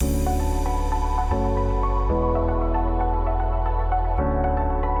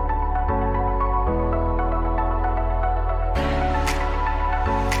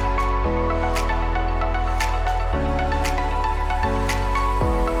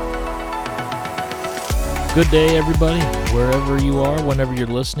Good day, everybody, wherever you are, whenever you're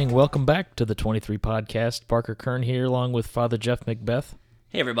listening. Welcome back to the 23 Podcast. Parker Kern here, along with Father Jeff Macbeth.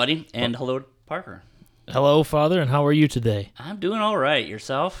 Hey, everybody, and hello, Parker. Hello, Father, and how are you today? I'm doing all right.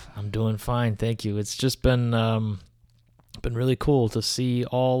 Yourself? I'm doing fine, thank you. It's just been really cool to see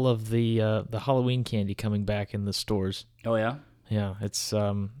all of the Halloween candy coming back in the stores. Oh, yeah? Yeah, it's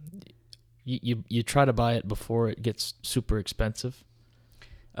you try to buy it before it gets super expensive.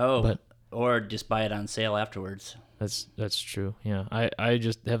 Oh, or just buy it on sale afterwards. That's true. Yeah, I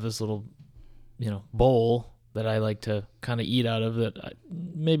just have this little, bowl that I like to kind of eat out of.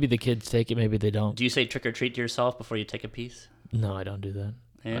 Maybe the kids take it, maybe they don't. Do you say trick or treat to yourself before you take a piece? No, I don't do that.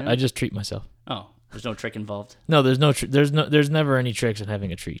 Yeah? I just treat myself. Oh, there's no trick involved. No, there's never any tricks in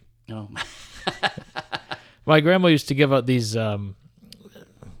having a treat. No. My grandma used to give out these. God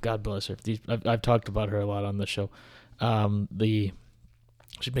bless her. I've talked about her a lot on the show.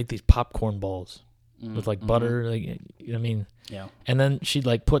 She'd make these popcorn balls with butter, Yeah. And then she'd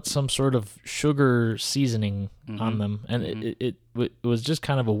put some sort of sugar seasoning on them, and it was just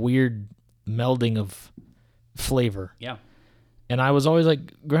kind of a weird melding of flavor. Yeah. And I was always like,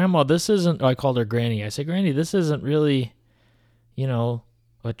 Grandma, this isn't. I called her Granny. I said, Granny, this isn't really, a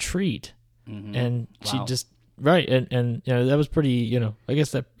treat. Mm-hmm. And she Wow. just right, and that was pretty. I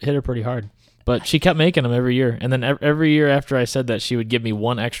guess that hit her pretty hard. But she kept making them every year, and then every year after I said that, she would give me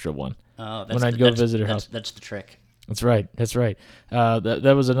one extra one. Oh, when I'd go visit her house. That's the trick. That's right.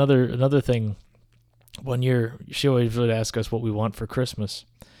 That was another thing. One year, she always would ask us what we want for Christmas,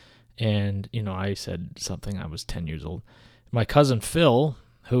 and I said something. I was 10 years old. My cousin Phil,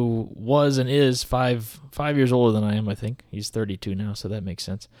 who was and is 5 years older than I am, I think he's 32 now, so that makes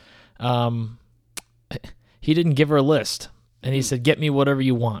sense. He didn't give her a list, and he said, "Get me whatever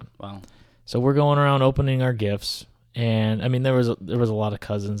you want." Wow. So we're going around opening our gifts, and I mean there was a lot of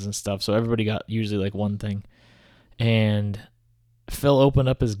cousins and stuff, so everybody got usually one thing. And Phil opened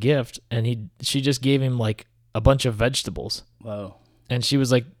up his gift, and she just gave him a bunch of vegetables. Whoa. And she was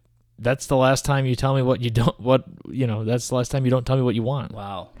like, "That's the last time you tell me that's the last time you don't tell me what you want."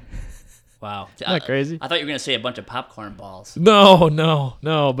 Wow. Wow. Isn't that crazy? I thought you were going to say a bunch of popcorn balls.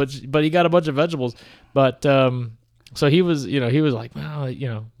 No, but he got a bunch of vegetables. But so he was like,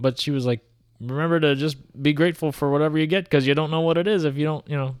 well, but she was like, remember to just be grateful for whatever you get, because you don't know what it is if you don't,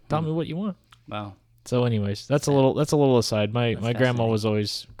 tell me what you want. Wow. So anyways, that's a little aside. My grandma fascinating. was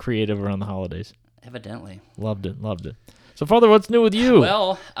always creative around the holidays. Evidently. Loved it. So Father, what's new with you?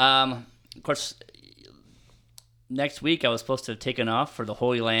 Well, of course, next week I was supposed to have taken off for the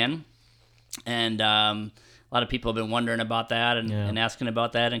Holy Land. And a lot of people have been wondering about that and asking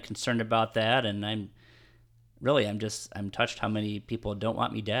about that and concerned about that. And I'm touched how many people don't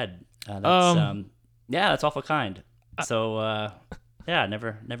want me dead. That's awful kind. So,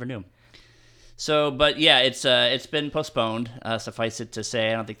 never knew. So, but yeah, it's been postponed. Suffice it to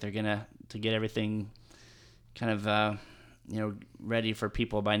say, I don't think they're to get everything kind of, ready for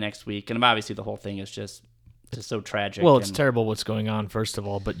people by next week. And obviously the whole thing is just so tragic. Well, it's terrible what's going on, first of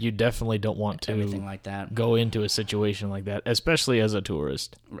all, but you definitely don't want to everything like that. Go into a situation like that, especially as a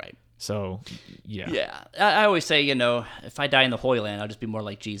tourist. Right. So, yeah. Yeah. I always say, if I die in the Holy Land, I'll just be more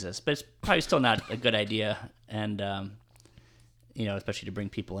like Jesus. But it's probably still not a good idea, and, especially to bring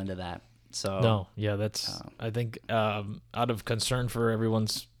people into that. So no, yeah, that's, I think, out of concern for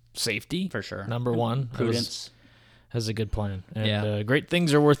everyone's safety. For sure. Number one. Prudence. Has a good plan. And great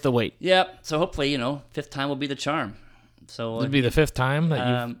things are worth the wait. Yep. So hopefully, fifth time will be the charm. So it'd be the fifth time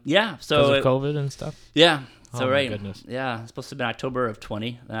that you've... Yeah. So because of COVID and stuff? Yeah. So, oh, right. My goodness. Yeah. It's supposed to have been October of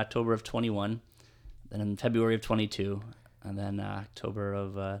 20, then October of 21, then in February of 22, and then October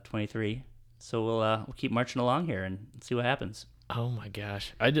of 23. So we'll keep marching along here and see what happens. Oh, my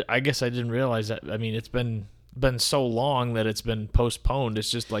gosh. I guess I didn't realize that. I mean, it's been so long that it's been postponed.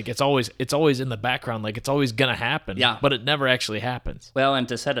 It's just it's always in the background, it's always gonna happen. Yeah, but it never actually happens. Well, and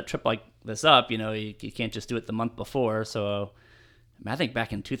to set a trip like this up, you can't just do it the month before. So I think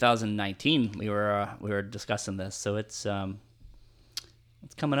back in 2019 we were discussing this. So it's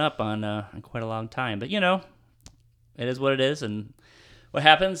coming up on quite a long time. But it is what it is, and what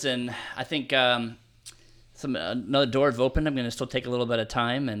happens. And I think another door have opened. I'm going to still take a little bit of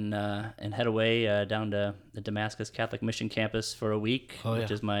time and head away down to the Damascus Catholic Mission Campus for a week, which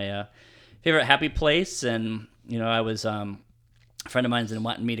is my favorite happy place. And I was a friend of mine's been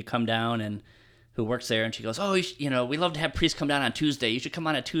wanting me to come down, and who works there, and she goes, "Oh, we love to have priests come down on Tuesday. You should come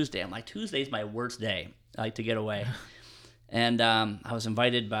on a Tuesday." I'm like, Tuesday's my worst day. I like to get away. And I was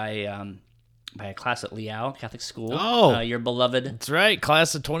invited by by a class at Leal Catholic School. Oh. Your beloved That's right,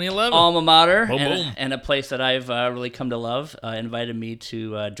 class of 2011. alma mater, Boom, and, boom. and a place that I've really come to love. Invited me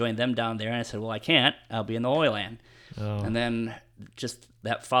to join them down there, and I said, well, I can't. I'll be in the Holy Land. Oh. And then just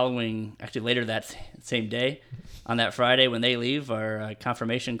that following, actually later that same day, on that Friday when they leave, our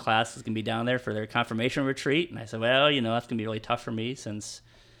confirmation class is going to be down there for their confirmation retreat. And I said, well, that's going to be really tough for me since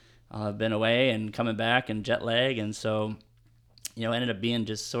I've been away and coming back and jet lag. And so, it ended up being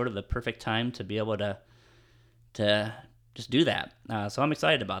just sort of the perfect time to be able to just do that. So I'm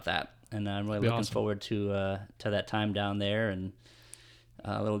excited about that. And I'm really looking forward to that time down there and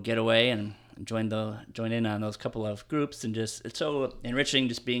a little getaway and join in on those couple of groups. And just, it's so enriching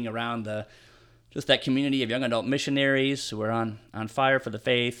just being around just that community of young adult missionaries who are on fire for the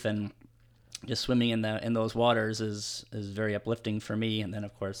faith, and just swimming in those waters is very uplifting for me. And then,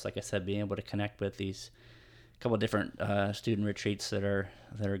 of course, like I said, being able to connect with these couple of different student retreats that are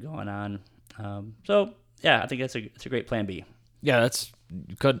going on. So yeah, I think it's a great plan B. Yeah,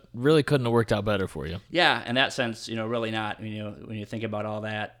 couldn't have worked out better for you. Yeah, in that sense, really not. When you think about all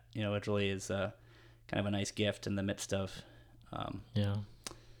that, it really is kind of a nice gift in the midst of.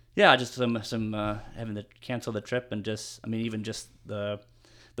 Yeah, just some having to cancel the trip, and even just the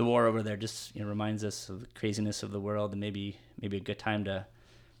war over there just reminds us of the craziness of the world, and maybe a good time to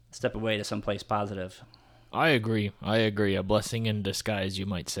step away to someplace positive. I agree. A blessing in disguise, you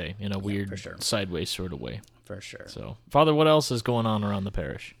might say, in a weird, for sure. sideways sort of way. For sure. So, Father, what else is going on around the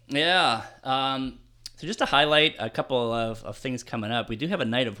parish? Yeah. So just to highlight a couple of things coming up, we do have a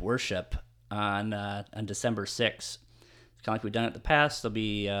night of worship on December 6th. It's kind of like we've done it in the past. There'll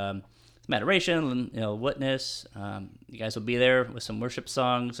be some adoration, witness. You guys will be there with some worship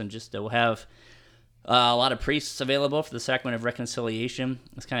songs, and just we'll have a lot of priests available for the Sacrament of Reconciliation.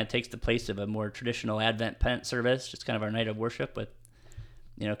 This kind of takes the place of a more traditional Advent Penance service, just kind of our night of worship with,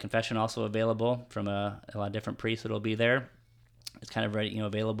 confession also available from a lot of different priests that will be there. It's kind of ready,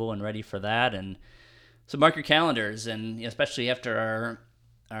 available and ready for that. And so mark your calendars, and especially after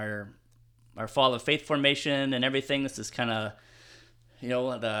our fall of faith formation and everything, this is kind of,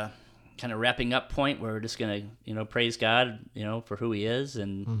 the kind of wrapping up point where we're just going to, praise God, for who he is,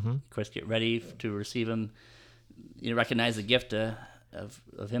 and of course get ready to receive him, recognize the gift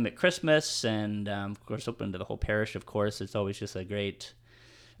of him at Christmas, and of course open to the whole parish. Of course, it's always just a great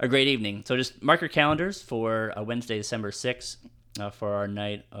evening. So just mark your calendars for Wednesday, December 6th, for our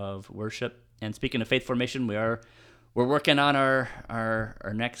night of worship. And speaking of faith formation, we're working on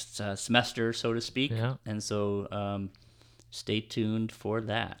our next semester, so to speak. Yeah. And so stay tuned for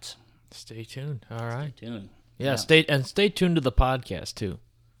that. Stay tuned. All right. Stay tuned. Yeah, stay tuned to the podcast too.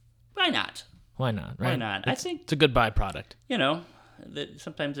 Why not? Why not? Right? Why not? I think it's a good byproduct. That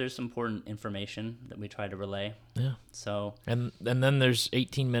sometimes there's important information that we try to relay. Yeah. So and then there's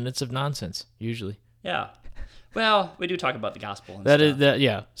 18 minutes of nonsense usually. Yeah. Well, we do talk about the gospel. And that stuff. is that.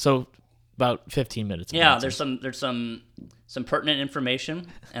 Yeah. So about 15 minutes. Of yeah. nonsense. There's some pertinent information,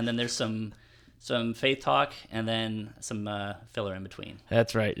 and then there's some faith talk, and then some filler in between.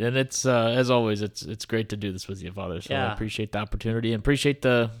 That's right. And it's as always, it's great to do this with you, Father. So I appreciate the opportunity and appreciate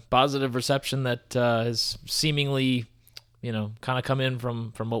the positive reception that has seemingly, kind of come in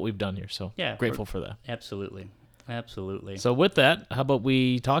from what we've done here. So grateful for that. Absolutely. So with that, how about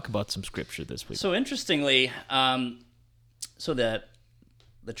we talk about some scripture this week? So interestingly, so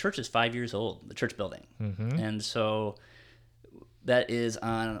the church is 5 years old, the church building. Mm-hmm. And so that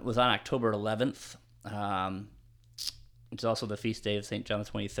was on October 11th, which is also the feast day of St. John the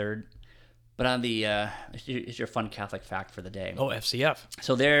 23rd. But on the, it's your fun Catholic fact for the day. Oh, FCF.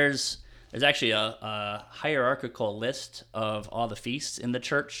 So there's actually a hierarchical list of all the feasts in the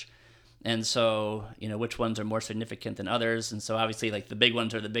church. And so, which ones are more significant than others. And so obviously, like, the big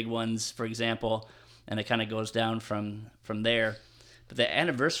ones are the big ones, for example, and it kind of goes down from there. But the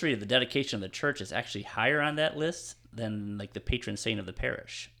anniversary of the dedication of the church is actually higher on that list than, like, the patron saint of the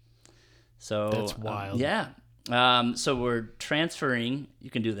parish. So that's wild. Yeah. So we're transferring.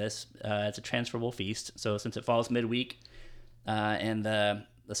 You can do this. It's a transferable feast. So since it falls midweek, and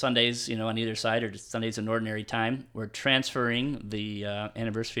the Sundays, on either side, or just Sundays in ordinary time, we're transferring the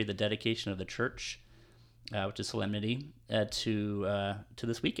anniversary of the dedication of the church, which is solemnity, to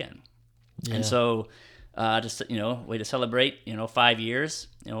this weekend. Yeah. And so, just way to celebrate, 5 years.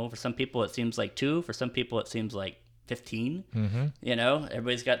 For some people it seems like 2. For some people it seems like 15. Mm-hmm.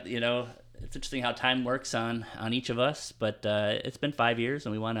 Everybody's got, it's interesting how time works on each of us. But it's been 5 years,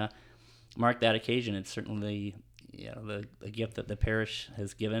 and we want to mark that occasion. It's certainly the gift that the parish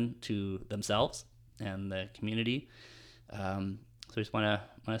has given to themselves and the community. So we just want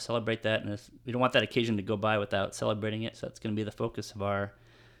to celebrate that, and we don't want that occasion to go by without celebrating it. So that's going to be the focus of our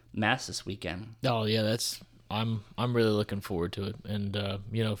Mass this weekend. Oh yeah, I'm really looking forward to it. And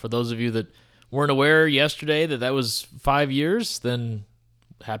for those of you that weren't aware yesterday that was 5 years, then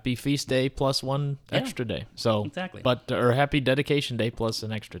happy feast day plus one extra day. So exactly. Or happy dedication day plus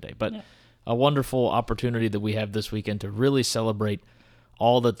an extra day. But a wonderful opportunity that we have this weekend to really celebrate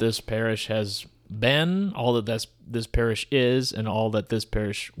all that this parish has been, all that this parish is, and all that this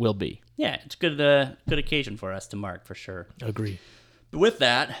parish will be. Yeah, it's good occasion for us to mark, for sure. Agree. But with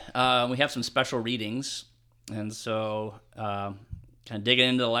that, we have some special readings. And so kind of digging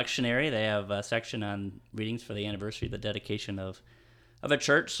into the lectionary, they have a section on readings for the anniversary of the dedication of a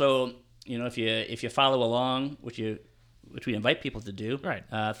church. So, if you follow along, which we invite people to do, right,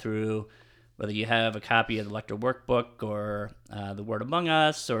 through whether you have a copy of the Lector Workbook or the Word Among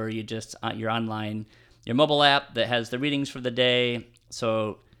Us, or you just your mobile app that has the readings for the day.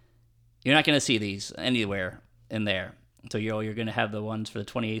 So you're not going to see these anywhere in there. So you're going to have the ones for the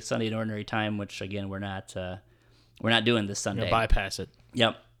 28th Sunday in Ordinary Time, which again we're not doing this Sunday. Bypass it.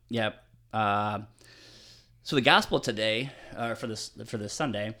 Yep. So the gospel today, for this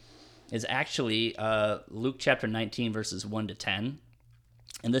Sunday, is actually Luke chapter 19 verses 1 to 10,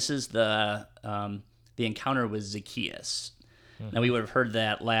 and this is the encounter with Zacchaeus. Mm-hmm. Now we would have heard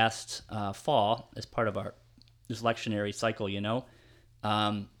that last fall as part of this lectionary cycle,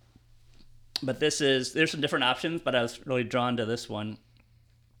 but there's some different options, but I was really drawn to this one,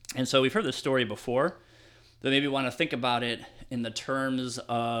 and so we've heard this story before, but maybe want to think about it in the terms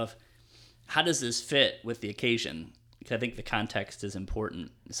of how does this fit with the occasion? Because I think the context is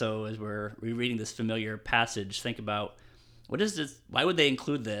important. So as we're rereading this familiar passage, think about what is this? Why would they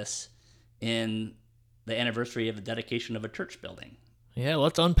include this in the anniversary of the dedication of a church building? Yeah,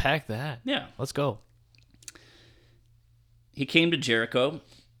 let's unpack that. Yeah. Let's go. He came to Jericho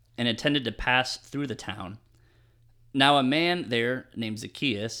and intended to pass through the town. Now a man there named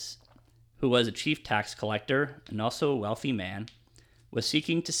Zacchaeus, who was a chief tax collector and also a wealthy man, was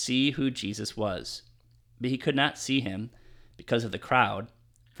seeking to see who Jesus was. But he could not see him because of the crowd,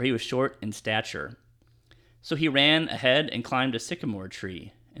 for he was short in stature. So he ran ahead and climbed a sycamore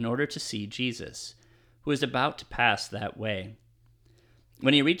tree in order to see Jesus, who was about to pass that way.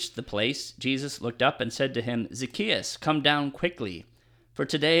 When he reached the place, Jesus looked up and said to him, "Zacchaeus, come down quickly, for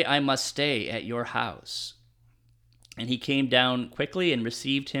today I must stay at your house." And he came down quickly and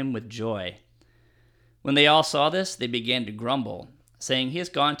received him with joy. When they all saw this, they began to grumble, saying, "He has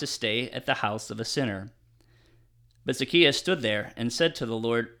gone to stay at the house of a sinner." But Zacchaeus stood there and said to the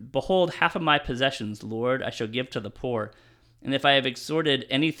Lord, "Behold, half of my possessions, Lord, I shall give to the poor, and if I have extorted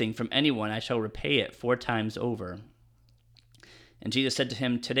anything from anyone, I shall repay it 4 times over." And Jesus said to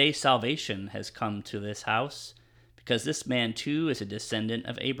him, "Today salvation has come to this house, because this man too is a descendant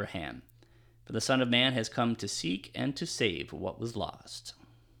of Abraham. For the Son of Man has come to seek and to save what was lost."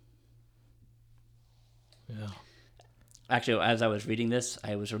 Yeah. Actually, as I was reading this,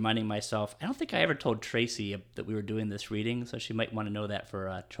 I was reminding myself, I don't think I ever told Tracy that we were doing this reading, so she might want to know that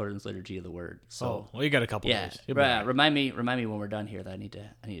for Children's Liturgy of the Word. So, well, you got a couple days. Remind me when we're done here that I need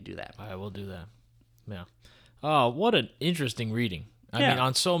to do that. I will do that. Yeah. Oh, what an interesting reading. I mean,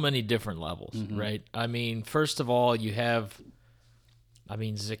 on so many different levels, right? I mean, first of all, you have,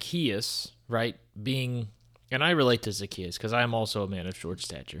 Zacchaeus, right, being, and I relate to Zacchaeus because I am also a man of short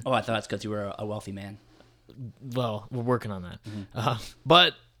stature. Oh, I thought it's because you were a wealthy man. Well, we're working on that.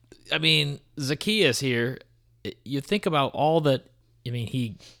 But, Zacchaeus here, you think about all that,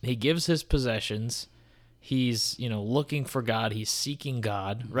 he gives his possessions. He's, looking for God. He's seeking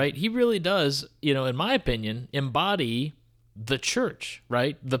God, right? He really does, in my opinion, embody the church,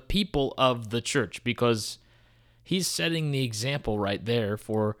 right? The people of the church, because he's setting the example right there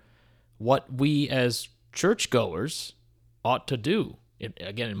for what we as churchgoers ought to do.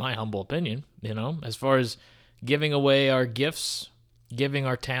 Again, in my humble opinion, as far as giving away our gifts, giving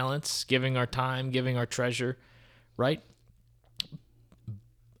our talents, giving our time, giving our treasure, right?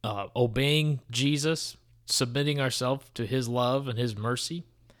 Obeying Jesus, submitting ourselves to his love and his mercy.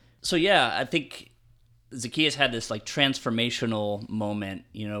 So yeah, I think Zacchaeus had this transformational moment,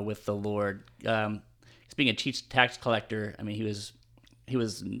 with the Lord. Being a chief tax collector, he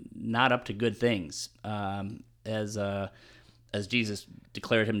was not up to good things, as Jesus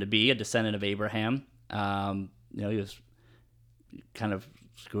declared him to be, a descendant of Abraham. He was kind of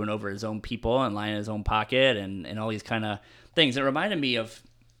screwing over his own people and lying in his own pocket and all these kind of things. It reminded me of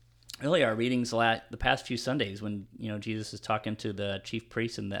really our readings the past few Sundays when, Jesus is talking to the chief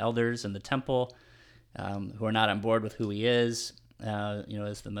priests and the elders in the temple who are not on board with who he is,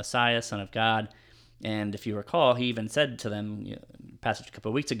 as the Messiah, Son of God. And if you recall, he even said to them, passage a couple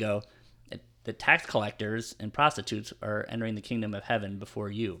of weeks ago, the tax collectors and prostitutes are entering the kingdom of heaven before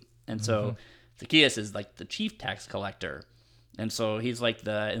you. And so Zacchaeus is like the chief tax collector. And so he's like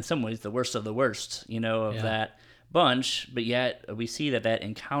in some ways, the worst of the worst, of that bunch. But yet we see that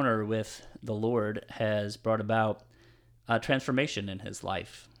encounter with the Lord has brought about transformation in his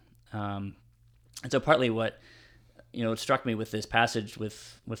life. And so partly what, it struck me with this passage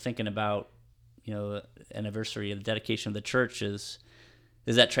with thinking about, the anniversary of the dedication of the church is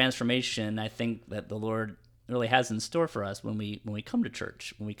that transformation I think that the Lord really has in store for us when we come to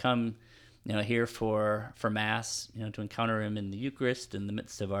church, when we come, here for Mass, to encounter him in the Eucharist in the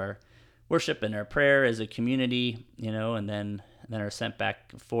midst of our worship and our prayer as a community, and then are sent back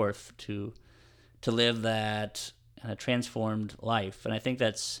and forth to live that transformed life. And I think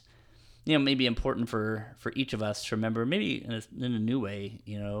that's, maybe important for each of us to remember, maybe in a new way,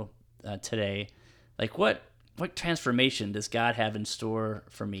 today, like what transformation does God have in store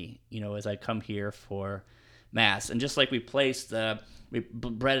for me, as I come here for Mass? And just like we place the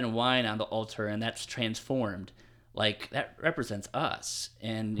bread and wine on the altar and that's transformed, like that represents us.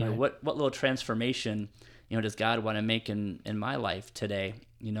 And what little transformation, does God want to make in my life today,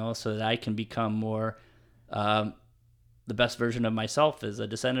 so that I can become more the best version of myself as a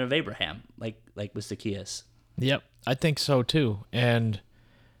descendant of Abraham, like with Zacchaeus. Yep, I think so too. And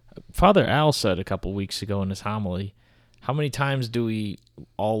Father Al said a couple weeks ago in his homily, how many times do we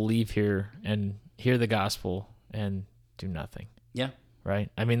all leave here and hear the gospel and do nothing? Yeah. Right?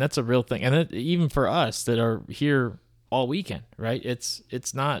 I mean, that's a real thing. And even for us that are here all weekend, right?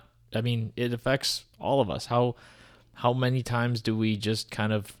 It's not, I mean, it affects all of us. How many times do we just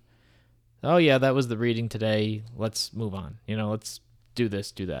kind of, oh yeah, that was the reading today, let's move on. Let's do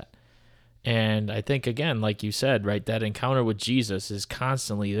this, do that. And I think, again, like you said, right, that encounter with Jesus is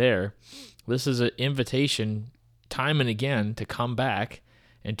constantly there. This is an invitation time and again to come back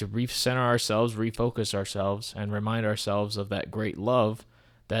and to recenter ourselves, refocus ourselves, and remind ourselves of that great love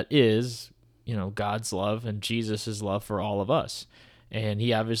that is, God's love and Jesus' love for all of us. And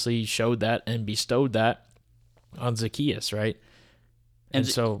he obviously showed that and bestowed that on Zacchaeus, right? And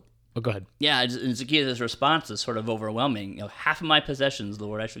so... Oh, go ahead. Yeah, and Zacchaeus' response is sort of overwhelming. Half of my possessions,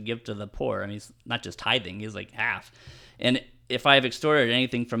 Lord, I should give to the poor. And he's not just tithing, he's like half. And if I have extorted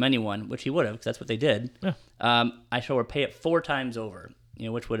anything from anyone, which he would have, because that's what they did, I shall repay it 4 times over,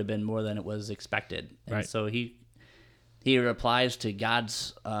 which would have been more than it was expected. And right. So he replies to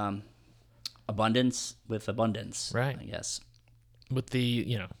God's abundance with abundance, right? I guess. With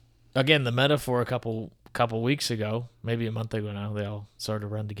the, again, the metaphor a couple weeks ago, maybe a month ago now, they all sort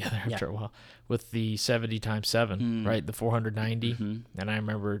of run together after a while, with the 70 times 7, right? The 490. And I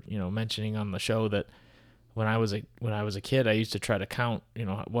remember, mentioning on the show that when I was a kid, I used to try to count,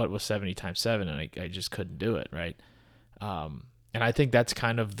 what was 70 times 7, and I just couldn't do it, right? And I think that's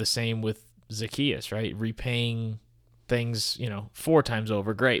kind of the same with Zacchaeus, right? Repaying things, 4 times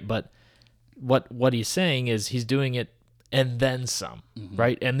over, great. But what he's saying is he's doing it and then some,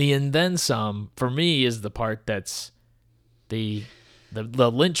 right? And the and then some, for me, is the part that's the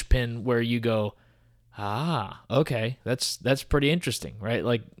linchpin where you go, okay, that's pretty interesting, right?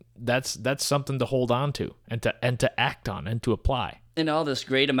 Like that's something to hold on to and to act on and to apply. And all this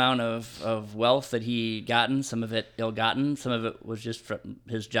great amount of wealth that he gotten, some of it ill-gotten, some of it was just from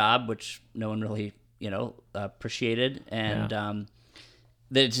his job, which no one really, appreciated, and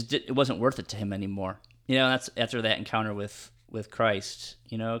that it wasn't worth it to him anymore. That's after that encounter with Christ,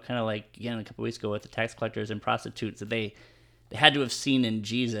 kind of like, again, a couple weeks ago with the tax collectors and prostitutes, that they had to have seen in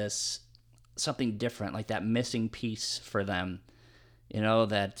Jesus something different, like that missing piece for them,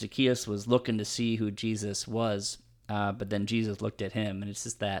 that Zacchaeus was looking to see who Jesus was, but then Jesus looked at him, and it's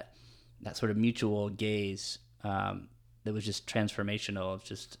just that sort of mutual gaze that was just transformational.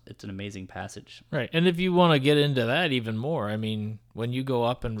 It's an amazing passage. Right. And if you want to get into that even more, I mean, when you go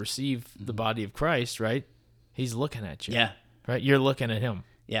up and receive the body of Christ, right, he's looking at you. Yeah. Right? You're looking at him.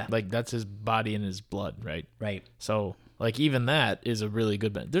 Yeah. Like, that's his body and his blood, right? Right. So, like, even that is a really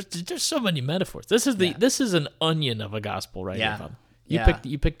good... There's so many metaphors. This is an onion of a gospel right here, Father.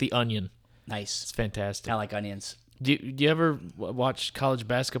 You picked the onion. Nice. It's fantastic. I like onions. Do you ever watch college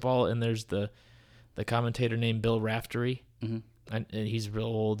basketball and there's the commentator named Bill Raftery? Mm-hmm. And he's real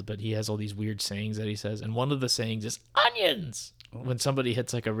old, but he has all these weird sayings that he says. And one of the sayings is onions when somebody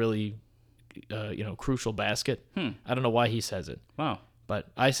hits like a really, crucial basket. I don't know why he says it. Wow. But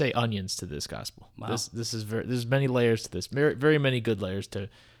I say onions to this gospel. Wow. There's many layers to this. Very, very many good layers to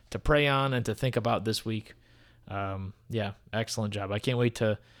pray on and to think about this week. Excellent job. I can't wait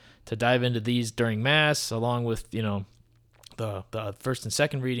to dive into these during Mass, along with, the first and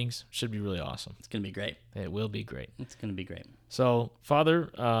second readings. Should be really awesome. It's going to be great. It will be great. It's going to be great. So, Father,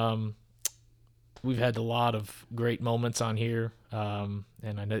 we've had a lot of great moments on here, and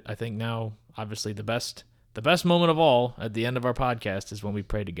I think now, obviously, the best moment of all at the end of our podcast is when we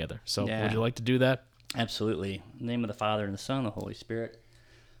pray together. So, would you like to do that? Absolutely. In the name of the Father, and the Son, and the Holy Spirit.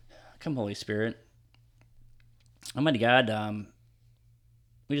 Come, Holy Spirit. Almighty God,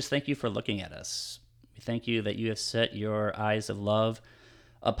 we just thank you for looking at us. We thank you that you have set your eyes of love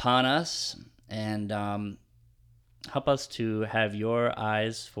upon us, and help us to have your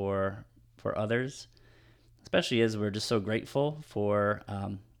eyes for others, especially as we're just so grateful for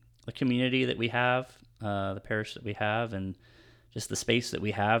the community that we have, the parish that we have, and just the space that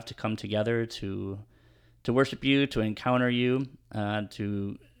we have to come together to worship you, to encounter you,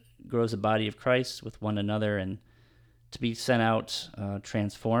 to grow as a body of Christ with one another, and to be sent out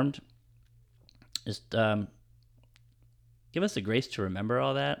transformed. Just give us the grace to remember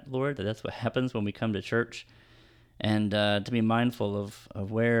all that, Lord, that's what happens when we come to church, and to be mindful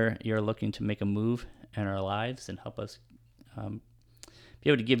of where you're looking to make a move in our lives, and help us be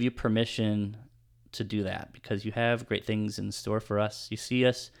able to give you permission to do that, because you have great things in store for us. You see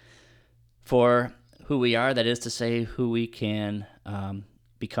us for who we are, that is to say, who we can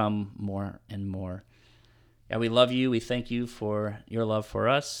become more and more. God, we love you. We thank you for your love for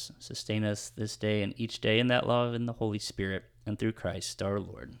us. Sustain us this day and each day in that love in the Holy Spirit, and through Christ our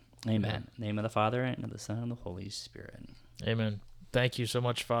Lord. Amen. In the name of the Father, and of the Son, and the Holy Spirit. Amen. Thank you so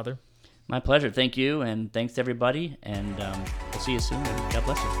much, Father. My pleasure. Thank you, and thanks to everybody, and we'll see you soon. God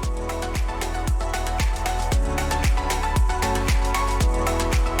bless you.